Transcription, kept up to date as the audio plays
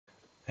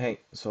Hey,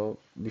 so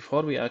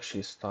before we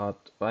actually start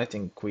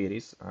writing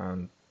queries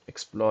and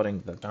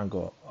exploring the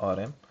Django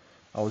RM,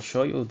 I will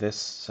show you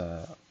this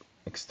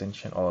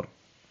extension or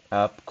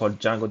app called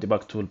Django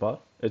Debug Toolbar.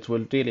 It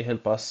will really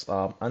help us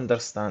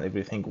understand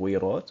everything we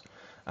wrote,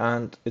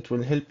 and it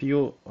will help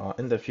you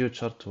in the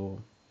future to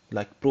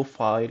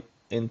profile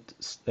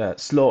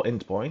slow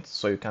endpoints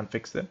so you can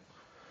fix them.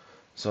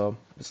 So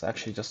it's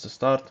actually just to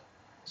start.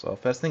 So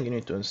first thing you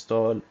need to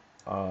install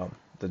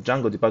the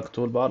Django Debug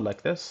Toolbar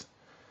like this,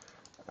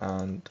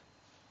 and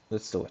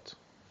let's do it.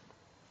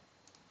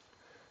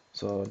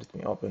 So let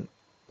me open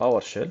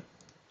PowerShell.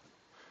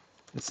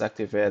 Let's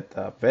activate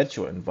a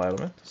virtual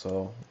environment.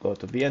 So go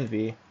to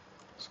BNV,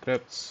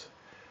 scripts,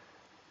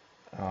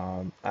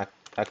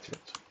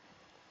 activate.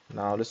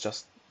 Now let's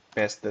just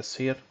paste this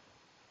here.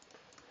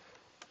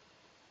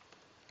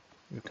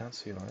 You can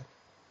see, right?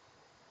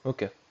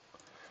 Okay.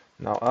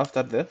 Now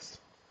after this,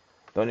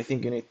 the only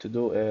thing you need to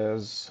do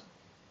is,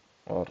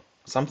 or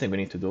something we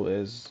need to do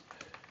is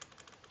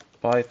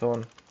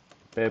Python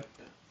pip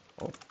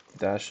or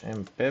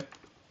 -m pip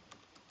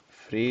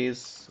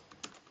freeze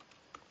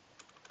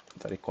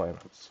the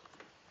requirements.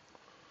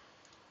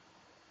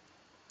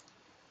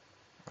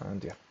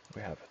 And yeah,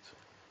 we have it.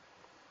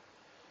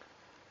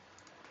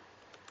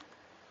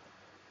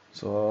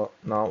 So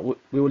now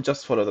we will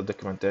just follow the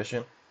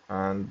documentation,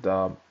 and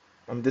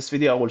on this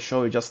video I will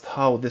show you just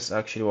how this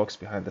actually works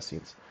behind the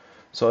scenes.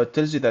 So it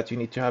tells you that you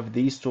need to have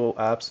these two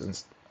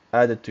apps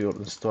added to your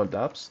installed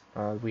apps.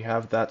 We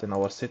have that in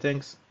our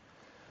settings.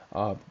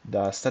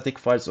 The static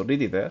file is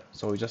already there,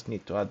 so we just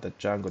need to add the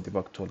Django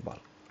debug toolbar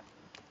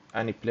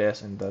any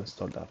place in the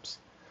installed apps.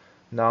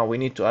 Now we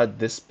need to add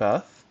this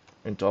path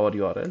into our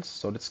URLs.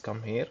 So let's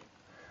come here,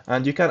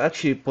 and you can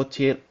actually put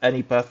here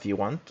any path you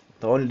want.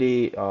 The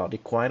only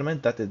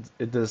requirement that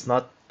it does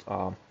not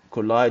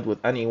collide with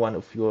any one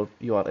of your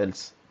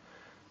URLs.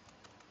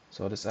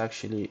 So let's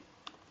actually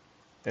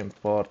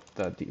import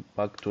the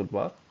debug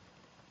toolbar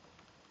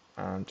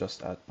and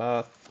just add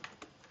path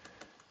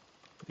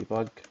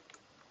debug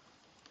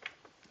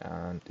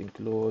and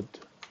include,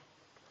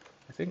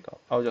 I think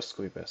I'll just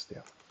copy paste,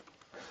 yeah,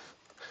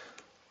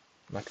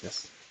 like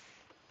this.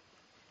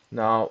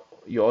 Now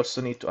you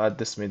also need to add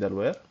this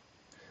middleware.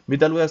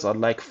 Middlewares are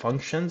like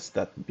functions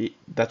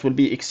that will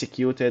be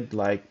executed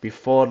like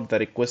before the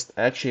request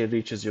actually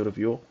reaches your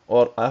view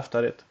or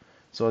after it.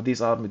 So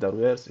these are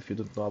middlewares if you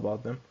don't know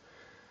about them.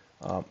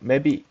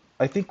 Maybe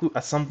I think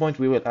at some point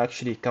we will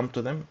actually come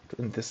to them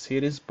in this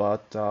series,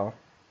 but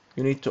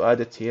you need to add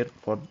it here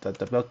for the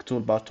debug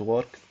toolbar to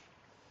work.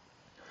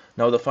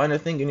 Now the final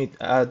thing, you need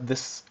to add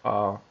this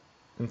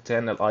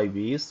internal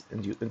IPs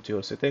into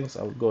your settings.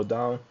 I will go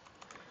down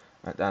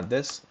and add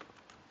this.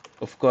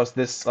 Of course,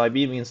 this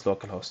IP means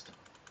localhost.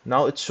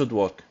 Now it should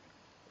work.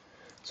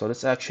 So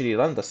let's actually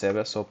run the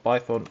server. So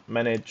Python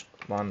manage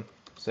run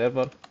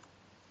server.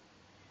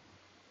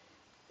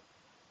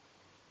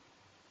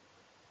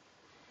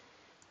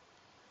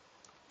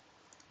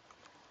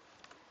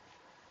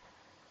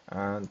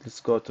 And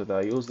let's go to the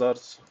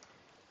users,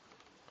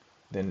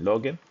 then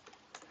login.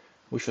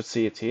 We should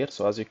see it here.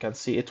 So as you can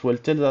see, it will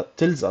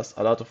tells us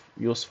a lot of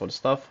useful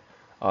stuff.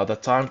 The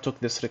time took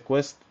this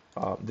request.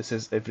 This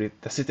is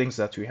the settings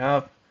that we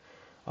have,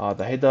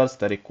 the headers,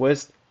 the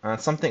request, and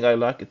something I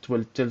like, it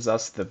will tells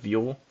us the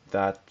view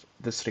that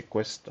this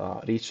request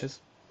reaches,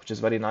 which is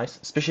very nice,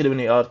 especially when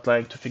you are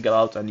trying to figure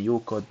out a new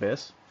code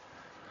base.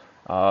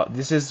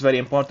 This is very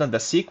important, the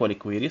SQL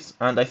queries,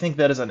 and I think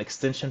there is an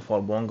extension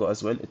for Mongo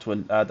as well. It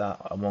will add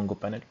a Mongo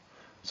panel.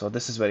 So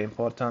this is very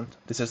important.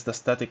 This is the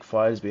static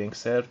files being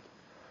served.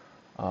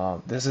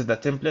 This is the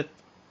template,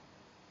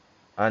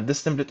 and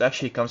this template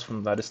actually comes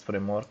from the REST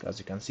framework, as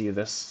you can see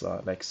this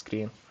like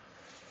screen.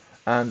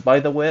 And by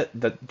the way,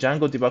 the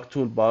Django debug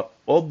toolbar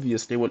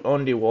obviously will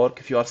only work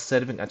if you are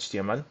serving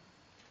HTML.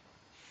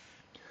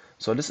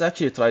 So let's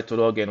actually try to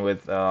log in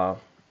with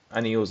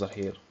any user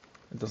here.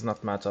 It does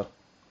not matter.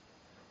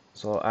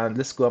 So, and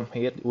let's go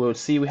here. We'll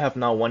see we have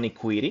now one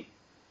query.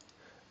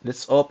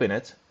 Let's open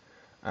it,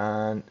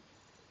 and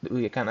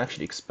we can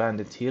actually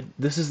expand it here.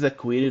 This is the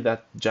query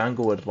that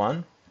Django will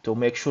run to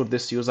make sure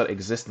this user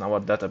exists in our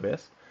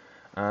database.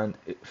 And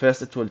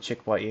first it will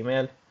check by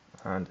email,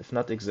 and if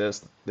not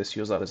exist, this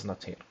user is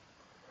not here.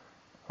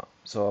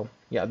 So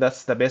yeah,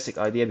 that's the basic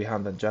idea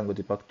behind the Django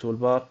debug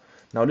toolbar.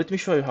 Now let me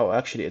show you how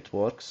actually it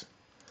works.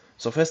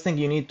 So first thing,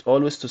 you need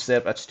always to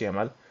serve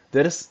HTML.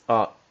 There is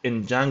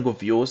in Django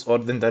views, or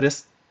then there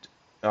is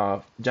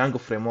Django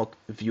framework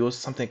views,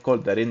 something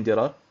called the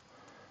renderer,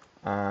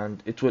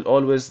 and it will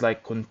always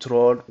like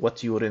control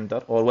what you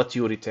render or what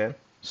you return.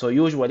 So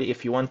usually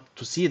if you want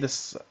to see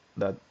this,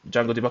 the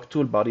Django debug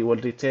toolbar, you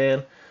will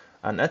return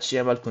an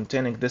HTML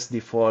containing this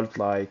default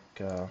like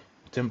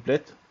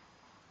template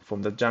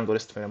from the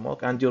Django-rest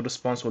framework, and your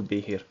response will be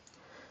here.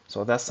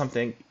 So that's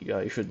something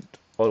you should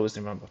always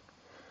remember.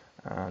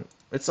 And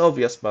it's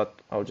obvious, but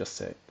I'll just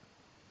say it.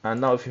 And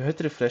now if you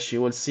hit refresh,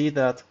 you will see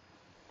that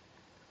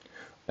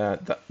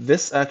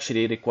this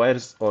actually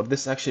requires, or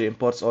this actually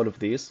imports all of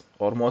these,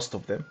 or most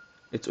of them.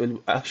 It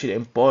will actually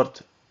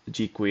import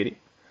jQuery.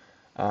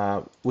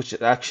 which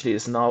actually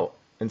is now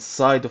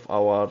inside of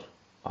our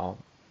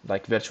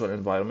like virtual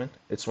environment.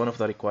 It's one of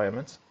the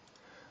requirements,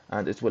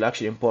 and it will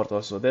actually import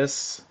also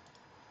this.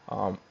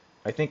 Um,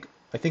 I think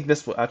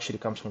this will actually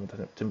comes from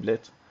the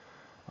template.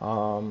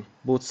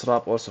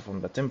 Bootstrap also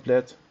from the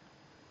template.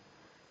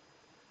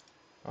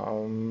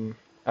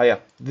 Yeah,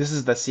 this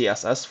is the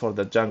CSS for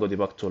the Django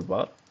debug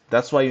toolbar.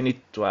 That's why you need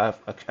to have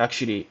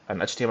actually an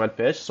HTML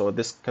page, so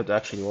this could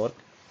actually work.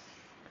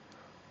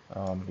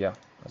 Yeah,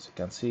 as you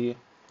can see,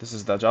 this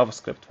is the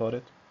JavaScript for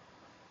it.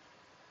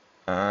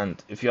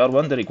 And if you are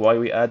wondering why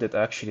we added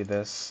actually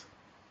this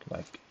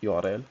like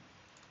URL,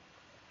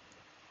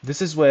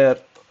 this is where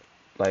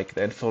like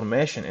the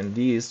information in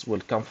these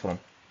will come from.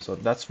 So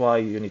that's why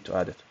you need to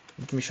add it.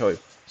 Let me show you.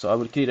 So I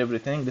will clear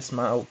everything. This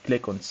now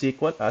click on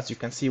SQL. As you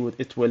can see,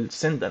 it will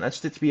send an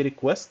HTTP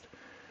request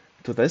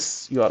to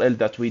this URL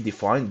that we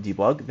defined,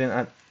 debug, then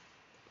add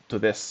to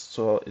this.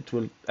 So it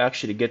will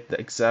actually get the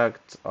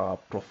exact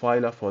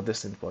profiler for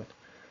this endpoint.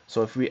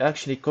 So if we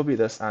actually copy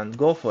this and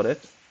go for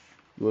it,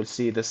 you will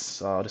see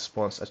this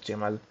response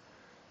HTML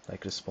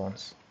like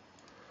response.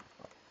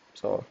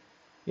 So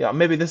yeah,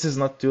 maybe this is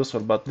not useful,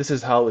 but this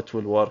is how it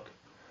will work,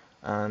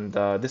 and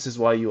this is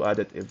why you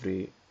added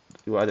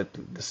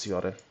this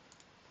URL.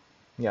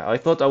 Yeah, I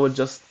thought I would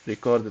just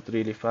record it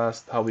really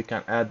fast how we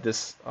can add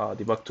this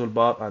debug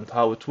toolbar and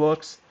how it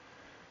works.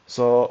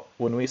 So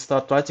when we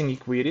start writing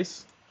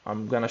queries,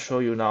 I'm gonna show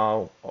you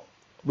now.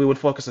 We will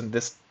focus on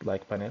this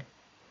like panel,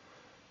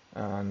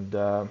 and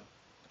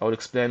I will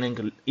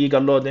explaining eager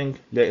loading,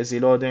 lazy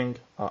loading,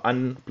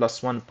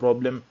 N+1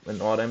 problem in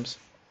ORMs.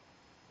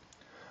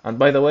 And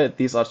by the way,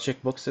 these are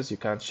checkboxes. You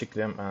can check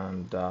them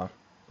and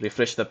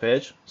refresh the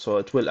page. So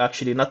it will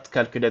actually not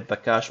calculate the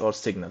cache or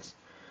signals.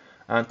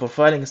 And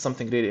profiling is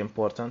something really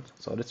important.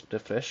 So let's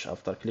refresh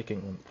after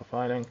clicking on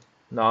profiling.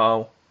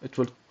 Now it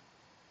will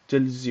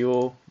tells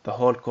you the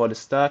whole call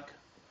stack.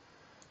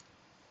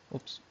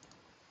 Oops,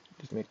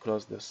 let me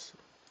close this.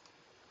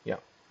 Yeah,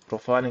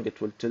 profiling,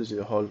 it will tell you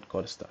the whole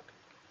call stack,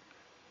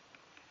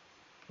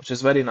 which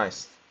is very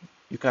nice.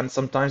 You can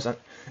sometimes,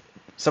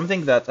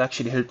 something that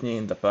actually helped me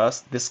in the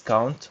past, this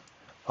count.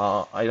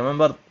 I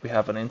remember we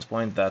have an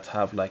endpoint that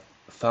have like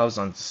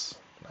thousands,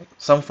 like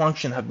some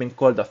function have been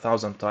called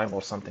 1,000 times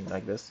or something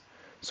like this.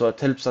 So it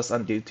helps us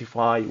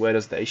identify where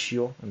is the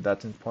issue in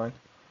that endpoint.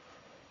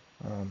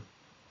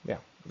 Yeah,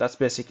 that's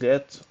basically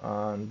it,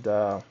 and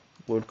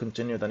we'll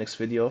continue the next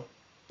video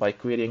by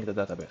querying the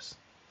database.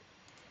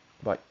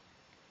 Bye.